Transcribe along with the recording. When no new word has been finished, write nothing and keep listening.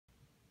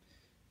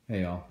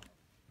Hey y'all,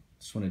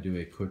 just want to do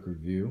a quick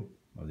review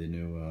of the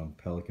new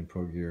Pelican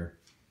ProGear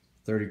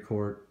 30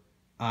 quart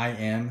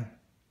IM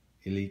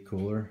Elite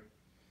cooler,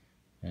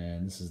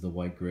 and this is the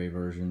white gray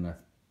version. I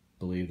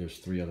believe there's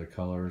 3 other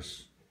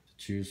colors to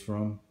choose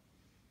from,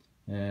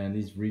 and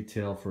these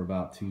retail for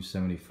about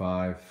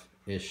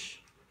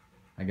 $275-ish.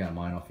 I got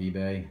mine off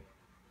eBay,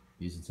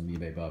 using some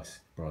eBay bucks,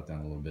 brought it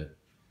down a little bit.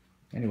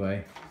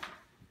 Anyway,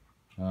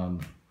 I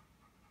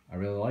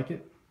really like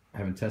it. I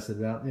haven't tested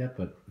it out yet,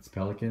 but it's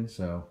Pelican,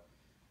 so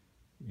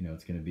you know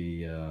it's going to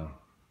be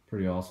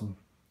pretty awesome.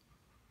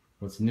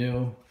 What's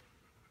new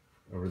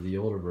over the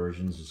older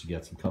versions is you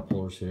got some cup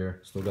holders here,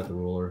 still got the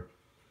roller,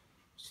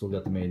 still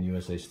got the Made in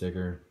USA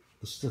sticker.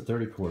 This is a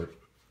 30 quart,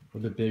 a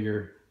little bit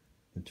bigger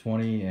than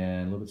 20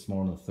 and a little bit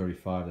smaller than the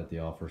 35 that they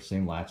offer.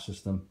 Same latch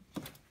system.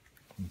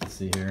 You can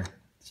see here,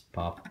 just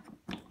pop,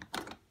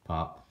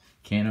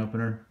 can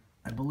opener,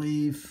 I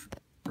believe,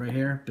 right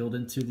here, built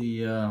into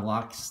the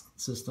lock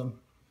system.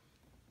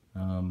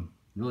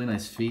 Really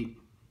nice feet.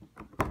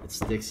 It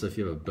sticks, so if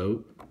you have a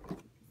boat,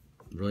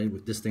 really,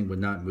 this thing would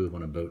not move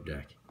on a boat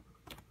deck.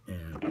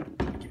 And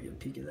I'll give you a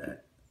peek of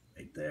that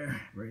right there.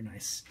 Very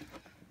nice.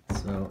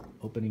 So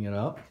opening it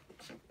up,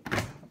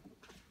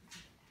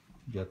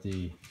 you got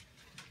the,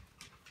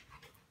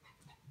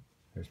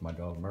 there's my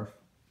dog Murph,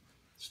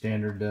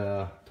 standard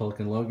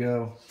Pelican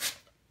logo,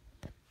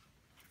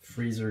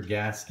 freezer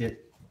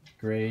gasket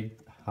grade,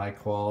 high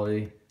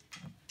quality.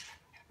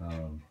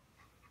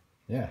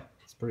 Yeah,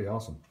 it's pretty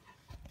awesome.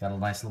 Got a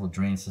nice little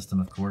drain system,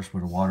 of course, where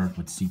the water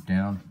would seep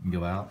down and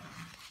go out,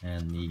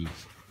 and the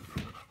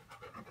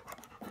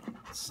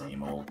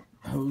same old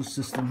hose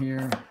system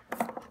here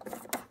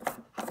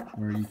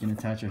where you can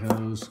attach a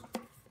hose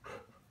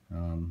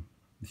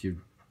if you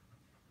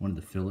wanted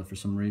to fill it for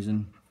some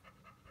reason.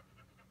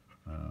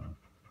 I'm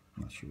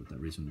not sure what that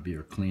reason would be,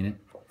 or clean it.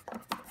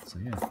 So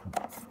yeah,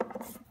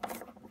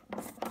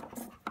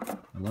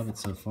 I love it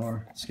so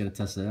far. Just gotta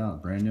test it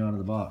out. Brand new out of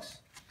the box.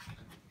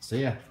 So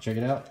yeah, check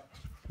it out.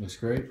 Looks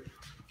great.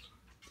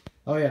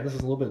 Oh yeah, this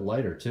is a little bit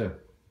lighter too.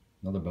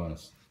 Another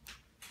bonus.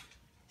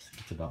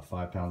 It's about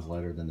 5 pounds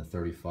lighter than the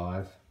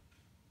 35,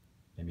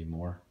 maybe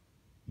more.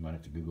 You might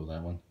have to Google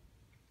that one.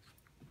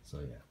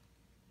 So yeah,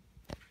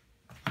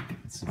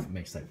 let's see if it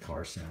makes that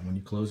car sound when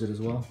you close it as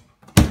well.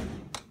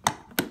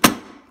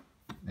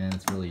 And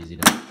it's really easy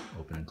to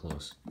open and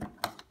close.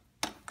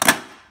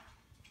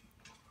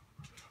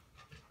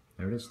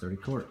 There it is, 30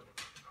 quart,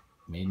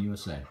 Made in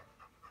USA.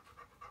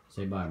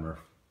 Say bye,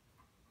 Murph.